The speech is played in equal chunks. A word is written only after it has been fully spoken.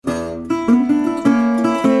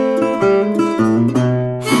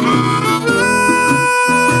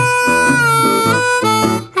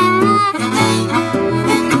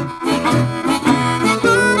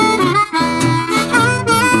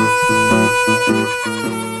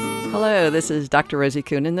Hello, this is Dr. Rosie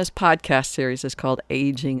Kuhn, and this podcast series is called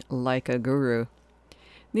Aging Like a Guru.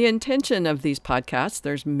 The intention of these podcasts,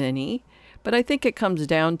 there's many, but I think it comes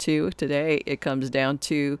down to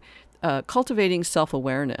cultivating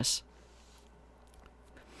self-awareness.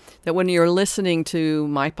 That when you're listening to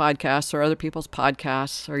my podcasts or other people's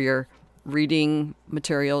podcasts, or you're reading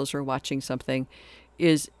materials or watching something,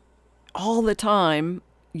 is all the time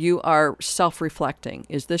you are self-reflecting.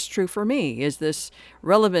 Is this true for me? Is this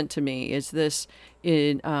relevant to me? Is this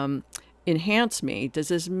enhance me? Does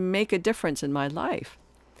this make a difference in my life?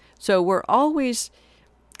 So we're always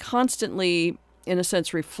constantly, in a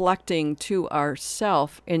sense, reflecting to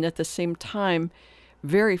ourself, and at the same time,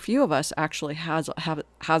 very few of us actually has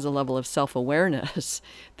a level of self-awareness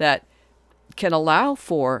that can allow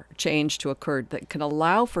for change to occur, that can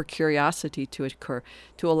allow for curiosity to occur,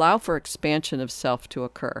 to allow for expansion of self to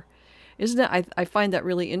occur. Isn't it? I find that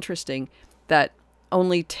really interesting that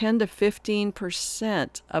only 10 to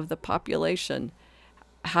 15% of the population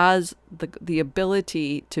has the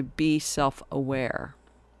ability to be self-aware.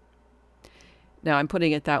 Now, I'm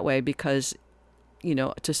putting it that way because,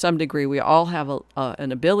 to some degree, we all have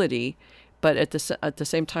an ability, but at the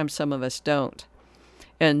same time, some of us don't.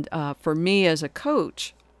 And for me as a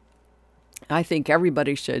coach, I think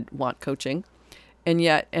everybody should want coaching. And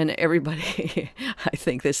everybody, I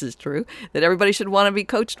think this is true, that everybody should want to be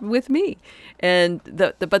coached with me. And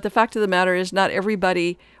but the fact of the matter is not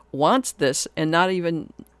everybody wants this and not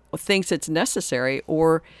even thinks it's necessary,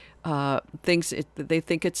 or they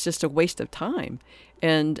think it's just a waste of time.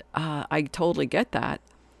 And I totally get that.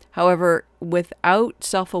 However, without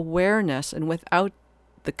self-awareness and without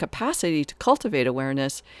the capacity to cultivate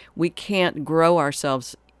awareness, we can't grow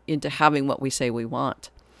ourselves into having what we say we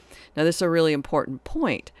want. Now, this is a really important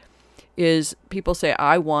point, is people say,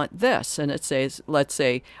 I want this. And it says, let's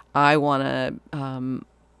say, I want a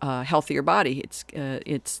healthier body.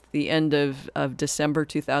 It's the end of December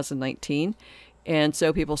 2019. And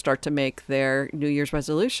so people start to make their New Year's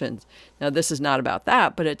resolutions. Now, this is not about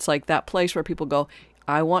that, but it's like that place where people go,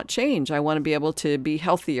 I want change. I want to be able to be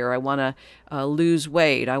healthier. I want to lose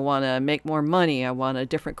weight. I want to make more money. I want a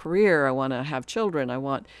different career. I want to have children. I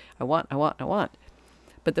want.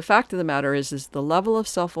 But the fact of the matter is the level of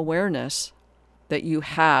self-awareness that you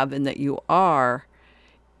have and that you are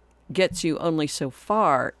gets you only so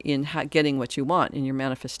far in getting what you want in your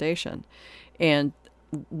manifestation. And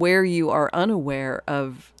where you are unaware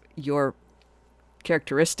of your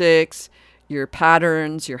characteristics, your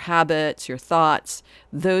patterns, your habits, your thoughts,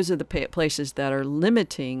 those are the places that are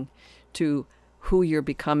limiting to who you're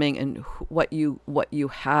becoming and what you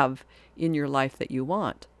have in your life that you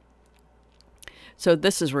want. So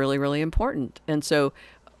this is really, really important. And so,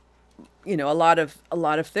 a lot of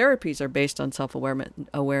therapies are based on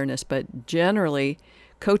self-awareness, but generally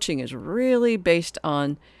coaching is really based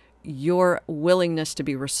on your willingness to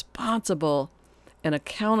be responsible and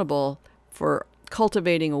accountable for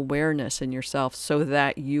cultivating awareness in yourself so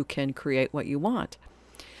that you can create what you want.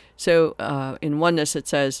 So in Oneness, it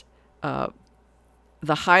says, the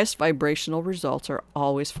highest vibrational results are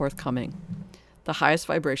always forthcoming. The highest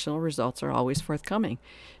vibrational results are always forthcoming.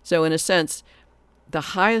 So in a sense, the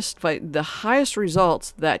highest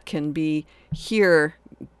results that can be here,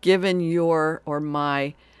 given your or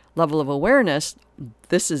my level of awareness,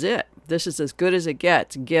 this is it. This is as good as it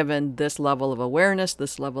gets, given this level of awareness,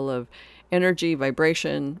 this level of energy,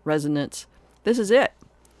 vibration, resonance. This is it.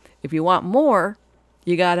 If you want more,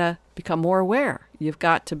 you got to become more aware. You've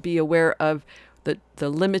got to be aware of the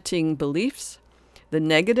limiting beliefs, the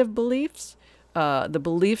negative beliefs, the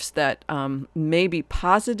beliefs that may be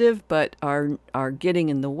positive but are getting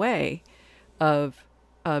in the way of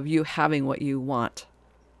you having what you want,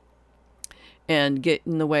 and get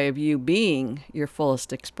in the way of you being your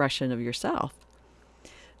fullest expression of yourself.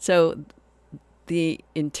 So the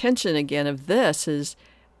intention, again, of this is,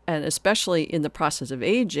 and especially in the process of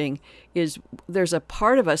aging, is there's a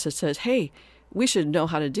part of us that says, hey, we should know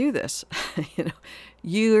how to do this.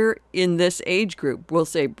 You're in this age group, we'll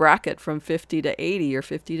say bracket from 50 to 80 or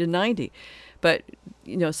 50 to 90. But,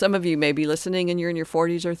 some of you may be listening and you're in your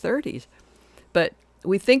 40s or 30s. But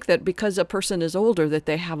we think that because a person is older, that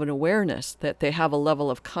they have an awareness, that they have a level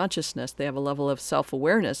of consciousness, they have a level of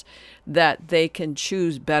self-awareness, that they can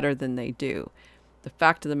choose better than they do. The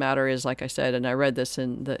fact of the matter is, like I said, and I read this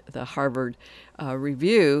in the Harvard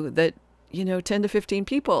review, that 10 to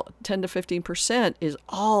 15% is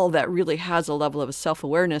all that really has a level of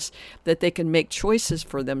self-awareness, that they can make choices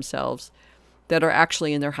for themselves that are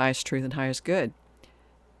actually in their highest truth and highest good.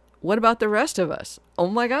 What about the rest of us? Oh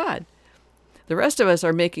my God. The rest of us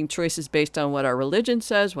are making choices based on what our religion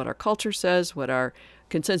says, what our culture says, what our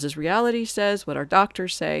consensus reality says, what our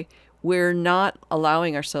doctors say, we're not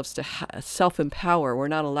allowing ourselves to self-empower. We're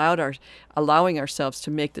not allowing ourselves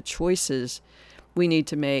to make the choices we need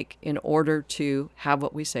to make in order to have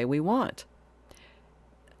what we say we want.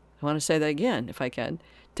 I want to say that again, if I can.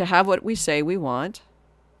 To have what we say we want,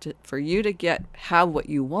 for you to have what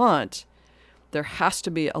you want, there has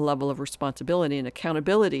to be a level of responsibility and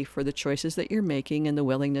accountability for the choices that you're making and the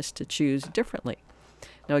willingness to choose differently.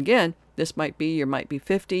 Now, again, you might be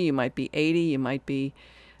 50, you might be 80, you might be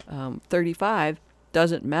 35,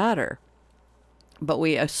 doesn't matter. But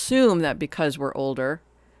we assume that because we're older,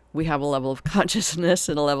 we have a level of consciousness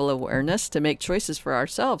and a level of awareness to make choices for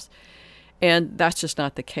ourselves. And that's just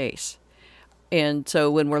not the case. And so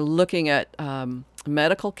when we're looking at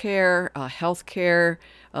medical care, health care,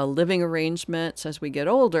 living arrangements as we get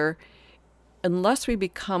older, unless we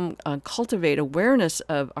cultivate awareness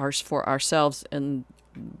for ourselves and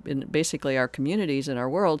in basically our communities and our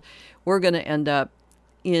world, we're going to end up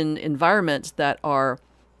in environments that are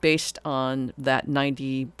based on that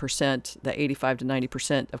 90%, the 85 to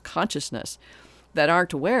 90% of consciousness that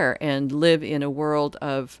aren't aware and live in a world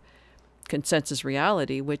of consensus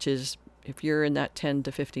reality, which is, if you're in that 10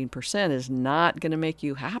 to 15%, is not going to make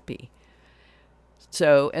you happy.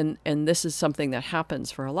 So, and this is something that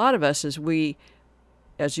happens for a lot of us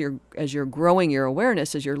as you're growing your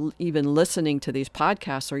awareness, as you're even listening to these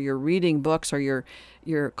podcasts, or you're reading books, or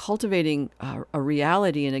you're cultivating a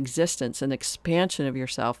reality and existence, an expansion of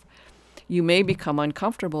yourself, you may become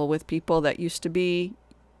uncomfortable with people that used to be,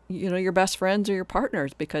 your best friends or your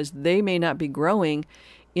partners, because they may not be growing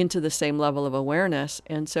into the same level of awareness,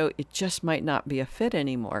 and so it just might not be a fit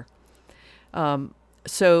anymore.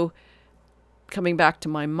 So coming back to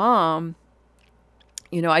my mom,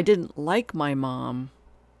 I didn't like my mom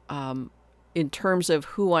in terms of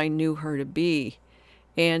who I knew her to be.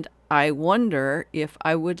 And I wonder if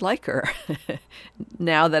I would like her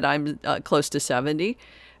now that I'm close to 70,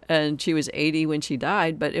 and she was 80 when she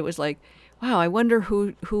died. But it was like, wow, I wonder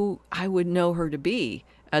who I would know her to be,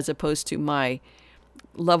 as opposed to my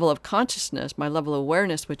level of consciousness, my level of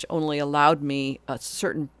awareness, which only allowed me a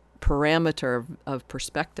certain parameter of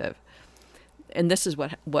perspective. And this is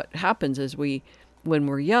what happens is when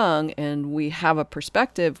we're young and we have a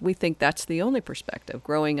perspective, we think that's the only perspective.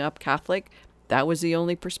 Growing up Catholic, that was the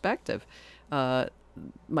only perspective. My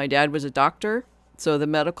dad was a doctor, so the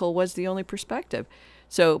medical was the only perspective.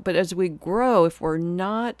 So, but as we grow, if we're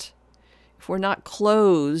not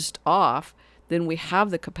closed off, then we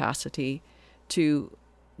have the capacity to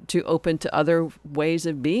open to other ways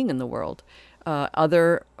of being in the world,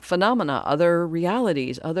 other phenomena, other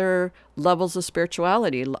realities, other levels of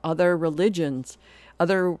spirituality, other religions,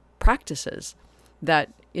 other practices that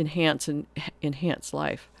enhance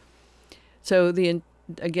life. So the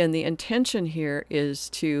intention here is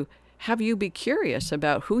to have you be curious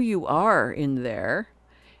about who you are in there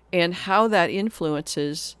and how that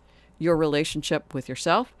influences your relationship with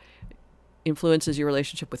yourself, influences your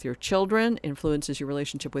relationship with your children, influences your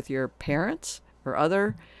relationship with your parents or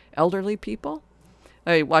other elderly people.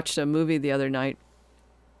 I watched a movie the other night,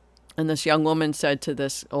 and this young woman said to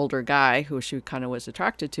this older guy who she kind of was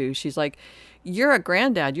attracted to, she's like, "You're a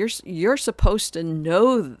granddad. You're supposed to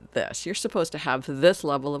know this. You're supposed to have this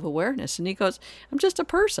level of awareness." And he goes, "I'm just a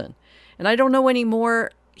person, and I don't know any more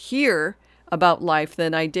here about life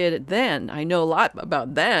than I did then. I know a lot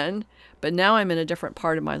about then, but now I'm in a different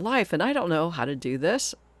part of my life, and I don't know how to do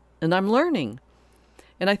this, and I'm learning."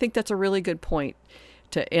 And I think that's a really good point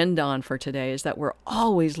to end on for today, is that we're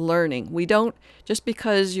always learning. We don't, just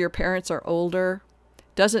because your parents are older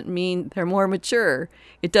doesn't mean they're more mature.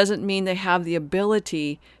 It doesn't mean they have the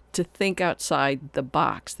ability to think outside the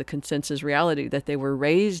box, the consensus reality that they were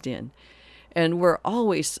raised in. And we're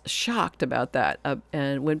always shocked about that.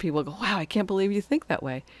 And when people go, "Wow, I can't believe you think that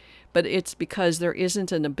way." But it's because there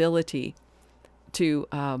isn't an ability to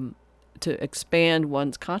expand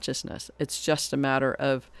one's consciousness. It's just a matter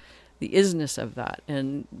of the isness of that,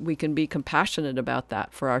 and we can be compassionate about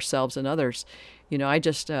that for ourselves and others.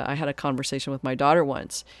 I had a conversation with my daughter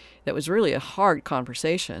once that was really a hard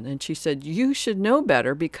conversation, and she said, "You should know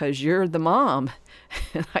better because you're the mom."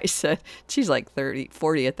 And I said, she's like 30,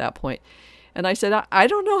 40 at that point. And I said, I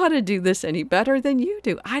don't know how to do this any better than you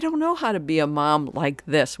do. I don't know how to be a mom like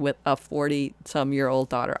this with a 40-some-year-old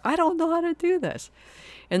daughter. I don't know how to do this.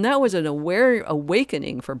 And that was an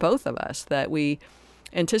awakening for both of us, that we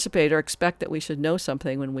anticipate or expect that we should know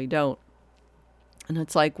something when we don't. And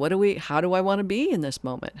it's like, how do I want to be in this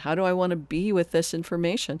moment? How do I want to be with this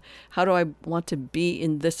information? How do I want to be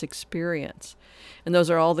in this experience? And those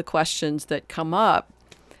are all the questions that come up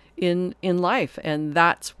in life. And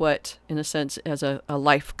that's what, in a sense, as a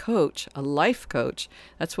life coach,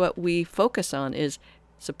 that's what we focus on, is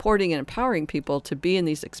supporting and empowering people to be in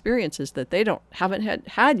these experiences that they haven't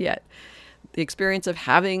had yet. The experience of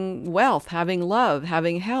having wealth, having love,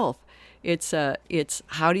 having health. It's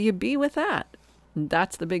how do you be with that? And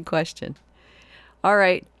that's the big question. All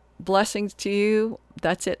right. Blessings to you.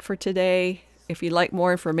 That's it for today. If you'd like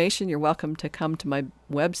more information, you're welcome to come to my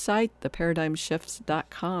website,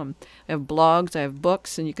 theparadigmshifts.com. I have blogs, I have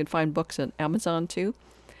books, and you can find books on Amazon too,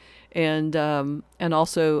 and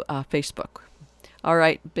also Facebook. All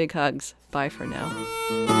right, big hugs. Bye for now.